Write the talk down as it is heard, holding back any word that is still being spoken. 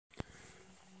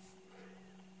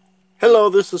Hello,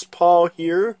 this is Paul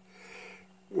here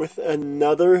with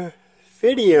another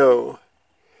video.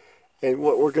 And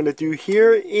what we're going to do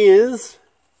here is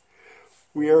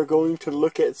we are going to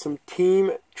look at some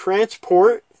Team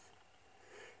Transport.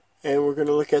 And we're going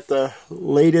to look at the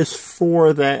latest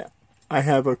 4 that I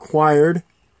have acquired.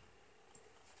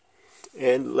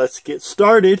 And let's get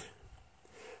started.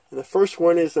 And the first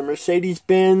one is the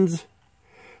Mercedes-Benz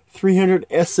 300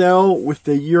 SL with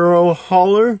the Euro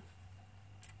hauler.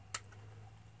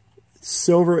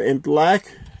 Silver and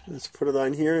black. Let's put it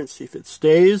on here and see if it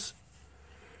stays.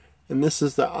 And this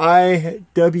is the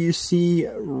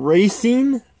IWC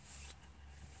Racing.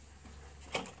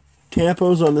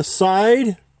 Tampos on the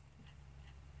side.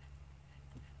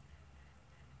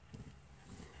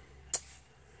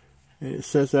 And it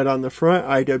says that on the front,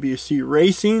 IWC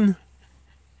Racing.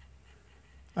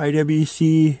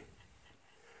 IWC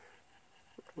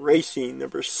Racing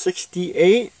number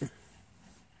 68.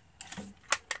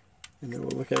 And then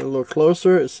we'll look at it a little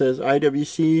closer. It says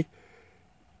IWC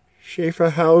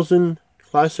Schaefferhausen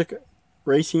Classic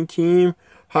Racing Team,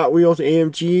 Hot Wheels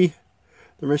AMG,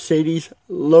 the Mercedes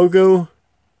logo.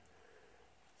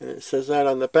 And it says that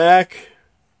on the back.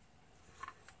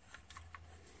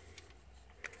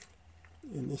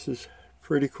 And this is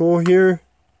pretty cool here.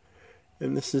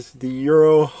 And this is the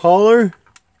Euro hauler.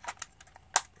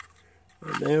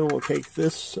 And then we'll take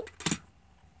this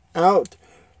out.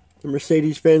 The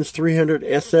Mercedes-Benz 300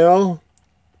 SL,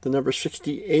 the number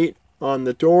 68 on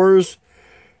the doors,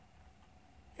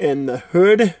 and the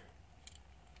hood.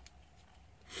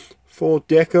 Full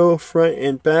deco front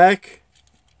and back.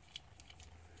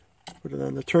 Put it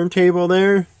on the turntable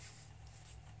there.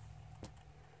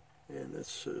 And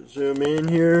let's zoom in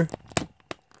here.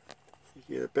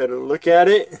 Get a better look at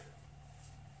it.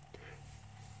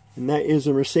 And that is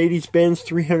a Mercedes-Benz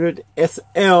 300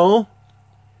 SL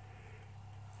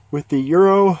with the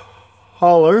Euro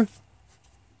hauler.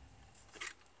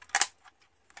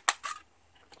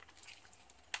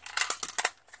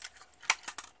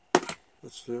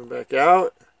 Let's zoom back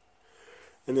out.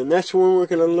 And the next one we're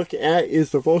going to look at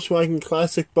is the Volkswagen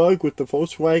Classic Bug with the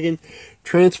Volkswagen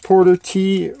Transporter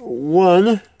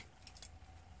T1.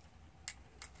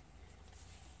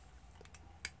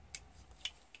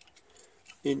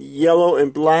 In yellow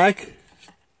and black.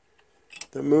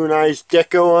 The Moon Eyes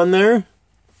deco on there.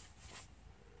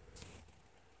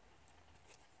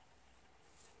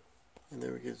 And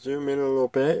then we can zoom in a little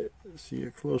bit, see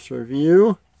a closer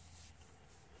view.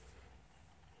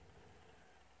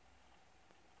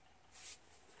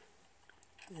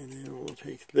 And then we'll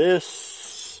take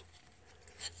this.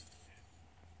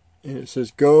 And it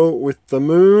says go with the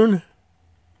moon.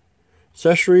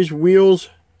 Accessories, wheels,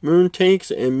 moon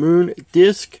tanks, and moon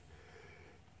disc.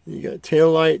 You got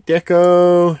taillight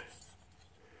deco. You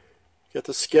got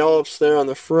the scallops there on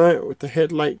the front with the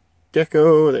headlight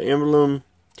deco, the emblem,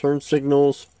 turn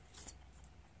signals.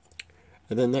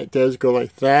 And then that does go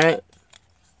like that.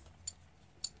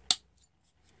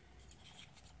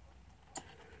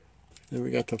 Then we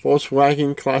got the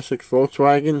Volkswagen, classic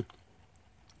Volkswagen.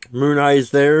 Moon Eyes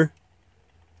there.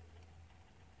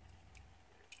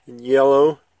 In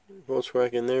yellow.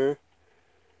 Volkswagen there.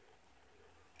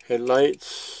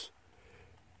 Headlights.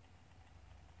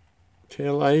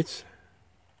 Taillights.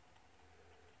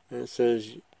 And it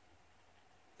says,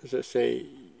 does it say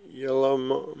yellow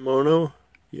mono?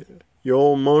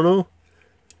 Yol mono?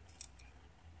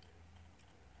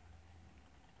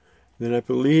 Then I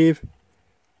believe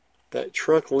that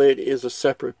trunk lid is a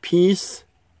separate piece.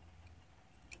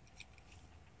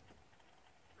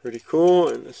 Pretty cool.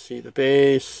 And let's see the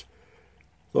base.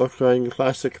 Volkswagen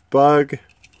Classic Bug.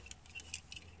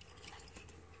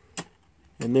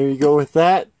 And there you go with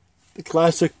that. The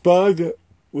Classic Bug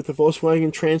with the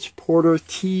Volkswagen Transporter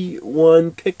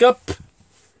T1 pickup.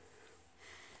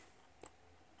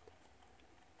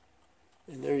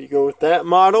 And there you go with that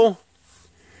model.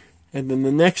 And then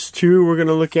the next 2 we're going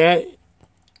to look at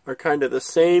are kind of the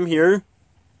same here,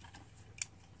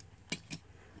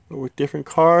 but with different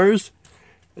cars.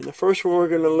 And the first one we're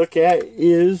going to look at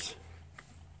is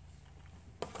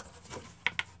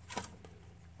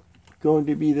going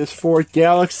to be this Ford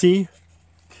Galaxy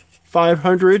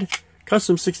 500,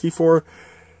 Custom 64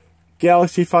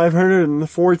 Galaxy 500, and the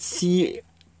Ford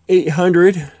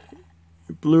C800,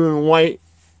 blue and white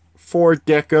Ford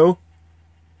deco.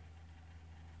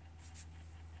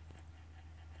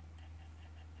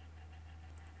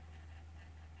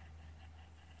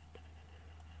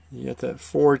 You got that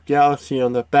Ford Galaxy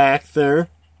on the back there.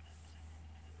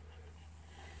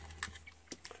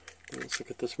 Let's look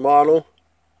at this model.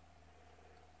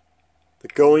 The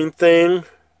going thing.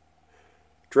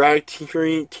 Drag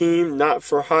team, not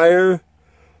for hire.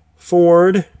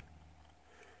 Ford.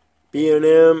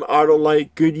 B&M,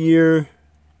 Autolite, Goodyear.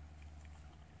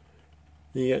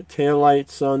 You got tail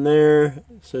lights on there.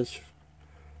 It says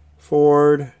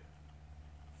Ford.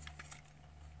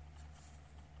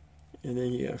 And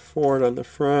then you got Ford on the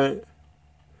front.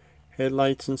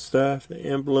 Headlights and stuff. The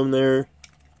emblem there.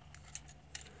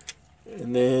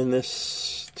 And then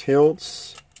this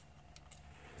tilts.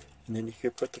 And then you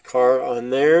can put the car on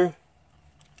there.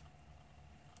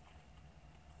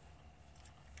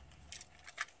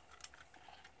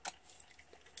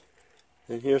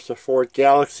 And here's the Ford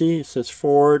Galaxy. It says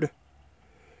Ford.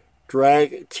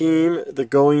 Drag Team, the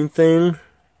going thing.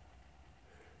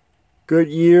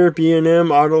 Goodyear, B&M,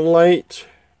 Autolite.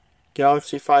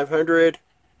 Galaxy 500.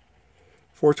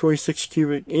 426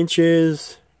 cubic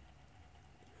inches.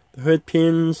 The hood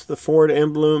pins, the Ford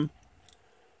emblem.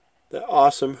 The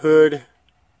awesome hood.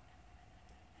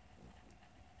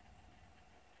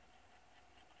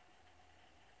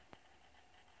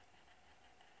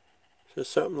 So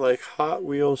something like Hot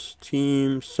Wheels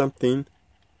Team something.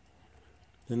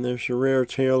 Then there's your rear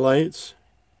tail lights.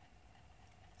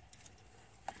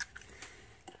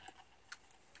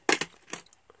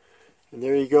 And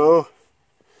there you go.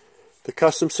 The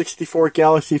Custom 64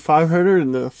 Galaxy 500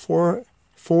 and the Ford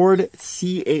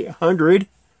C800.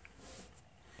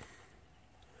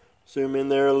 Zoom in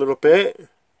there a little bit.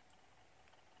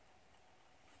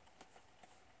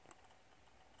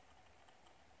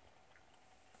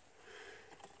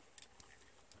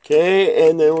 Okay,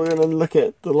 and then we're going to look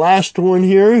at the last one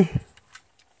here.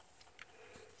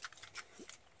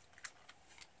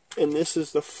 And this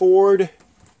is the Ford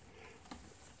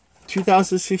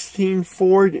 2016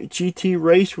 Ford GT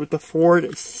Race with the Ford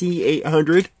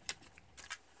C800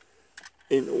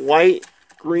 in white,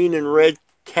 green, and red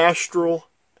Castrol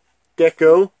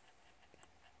deco.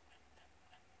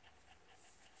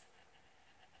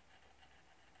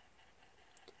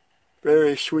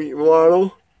 Very sweet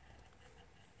model.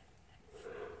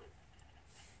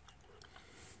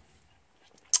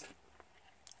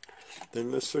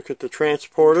 Then let's look at the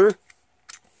transporter.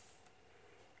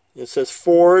 It says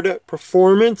Ford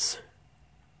Performance,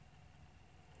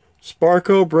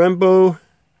 Sparco, Brembo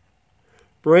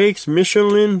brakes,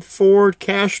 Michelin, Ford,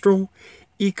 Castrol,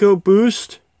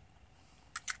 EcoBoost.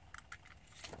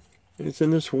 And it's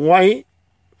in this white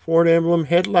Ford emblem,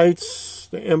 headlights,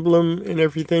 the emblem and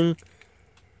everything.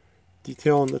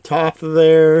 Detail on the top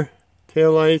there,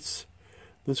 tail lights.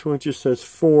 This one just says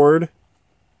Ford.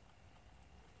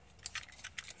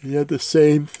 You have the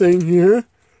same thing here.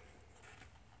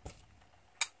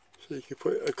 So you can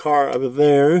put a car over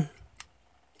there.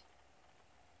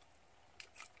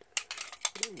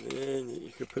 And then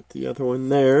you can put the other one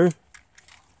there.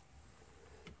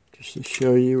 Just to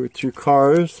show you with two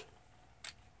cars.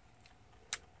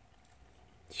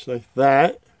 Just like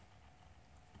that.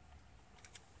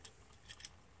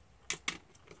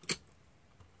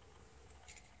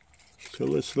 So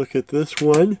let's look at this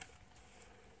one.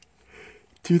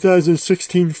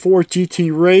 2016 Ford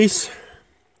GT Race,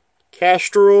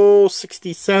 Castrol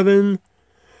 67,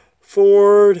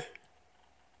 Ford.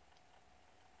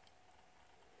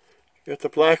 You got the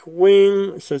black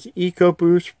wing. It says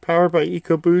EcoBoost, powered by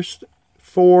EcoBoost.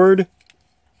 Ford.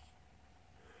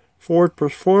 Ford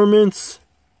Performance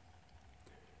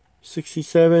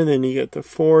 67. Then you got the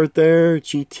Ford there,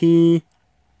 GT.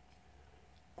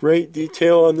 Great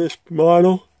detail on this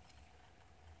model.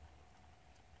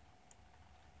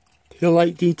 Tail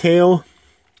light detail.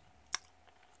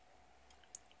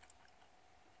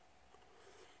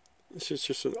 This is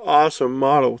just an awesome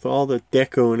model with all the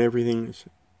deco and everything. It's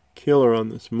killer on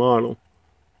this model.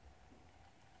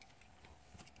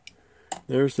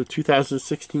 There's the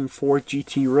 2016 Ford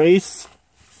GT Race.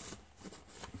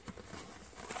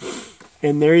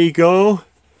 And there you go.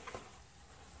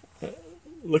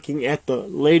 Looking at the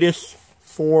latest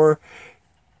 4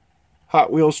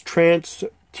 Hot Wheels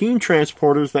team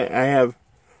transporters that I have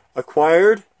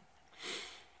acquired.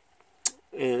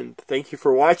 And thank you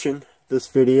for watching this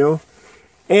video.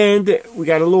 And we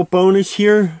got a little bonus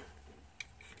here.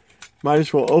 Might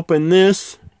as well open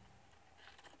this.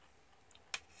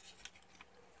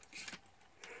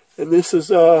 And this is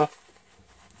Outer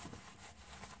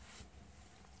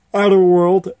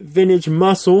World Vintage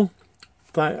Muscle.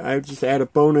 Thought I'd just add a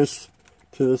bonus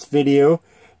to this video.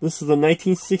 This is the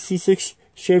 1966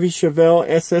 Chevy Chevelle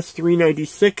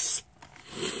SS396.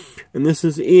 And this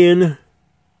is in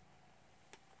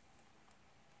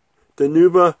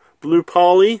Danube Blue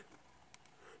Poly.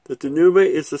 The Danube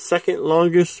is the second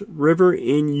longest river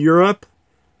in Europe.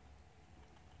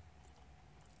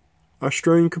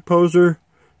 Australian composer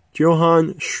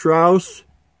Johann Strauss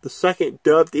II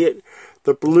dubbed it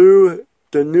the Blue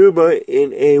Danube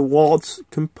in a waltz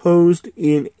composed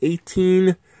in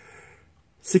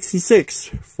 1866.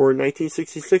 For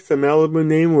 1966, the Malibu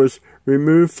name was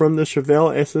removed from the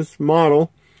Chevelle SS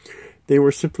model. They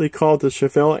were simply called the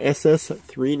Chevelle SS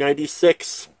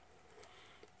 396.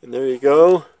 And there you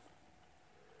go.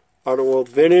 Auto World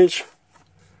Vintage.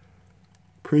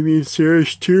 Premium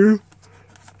Series 2.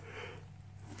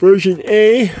 Version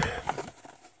A.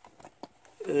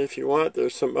 And if you want,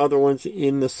 there's some other ones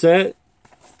in the set.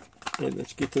 And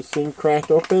let's get this thing cracked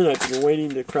open. I've been waiting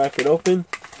to crack it open.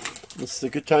 This is a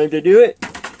good time to do it.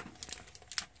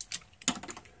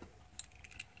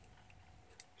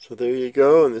 So there you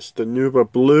go. And this is the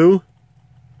Danube Blue.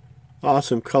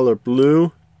 Awesome color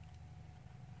blue.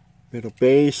 Middle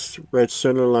base. Red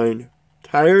centerline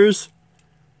tires.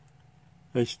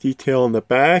 Nice detail on the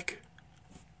back.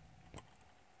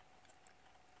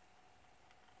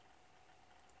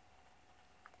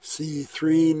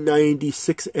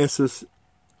 C396S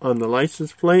on the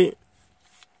license plate.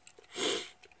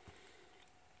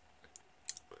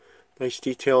 Nice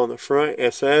detail on the front,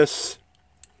 SS.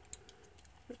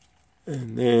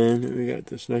 And then we got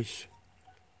this nice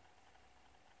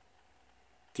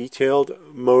detailed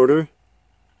motor.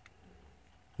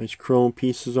 Nice chrome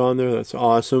pieces on there, that's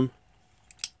awesome.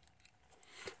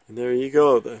 And there you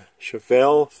go, the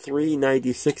Chevelle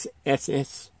 396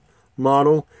 SS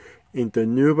model in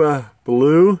Danube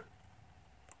Blue.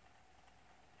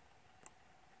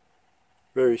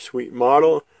 Very sweet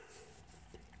model.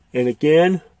 And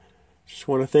again, just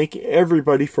want to thank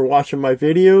everybody for watching my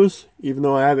videos. Even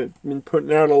though I haven't been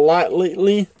putting out a lot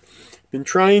lately. Been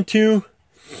trying to.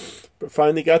 But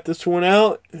finally got this one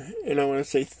out. And I want to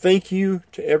say thank you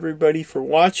to everybody for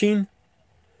watching.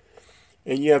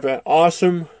 And you have an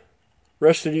awesome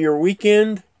rest of your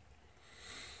weekend.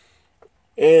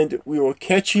 And we will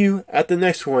catch you at the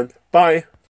next one. Bye.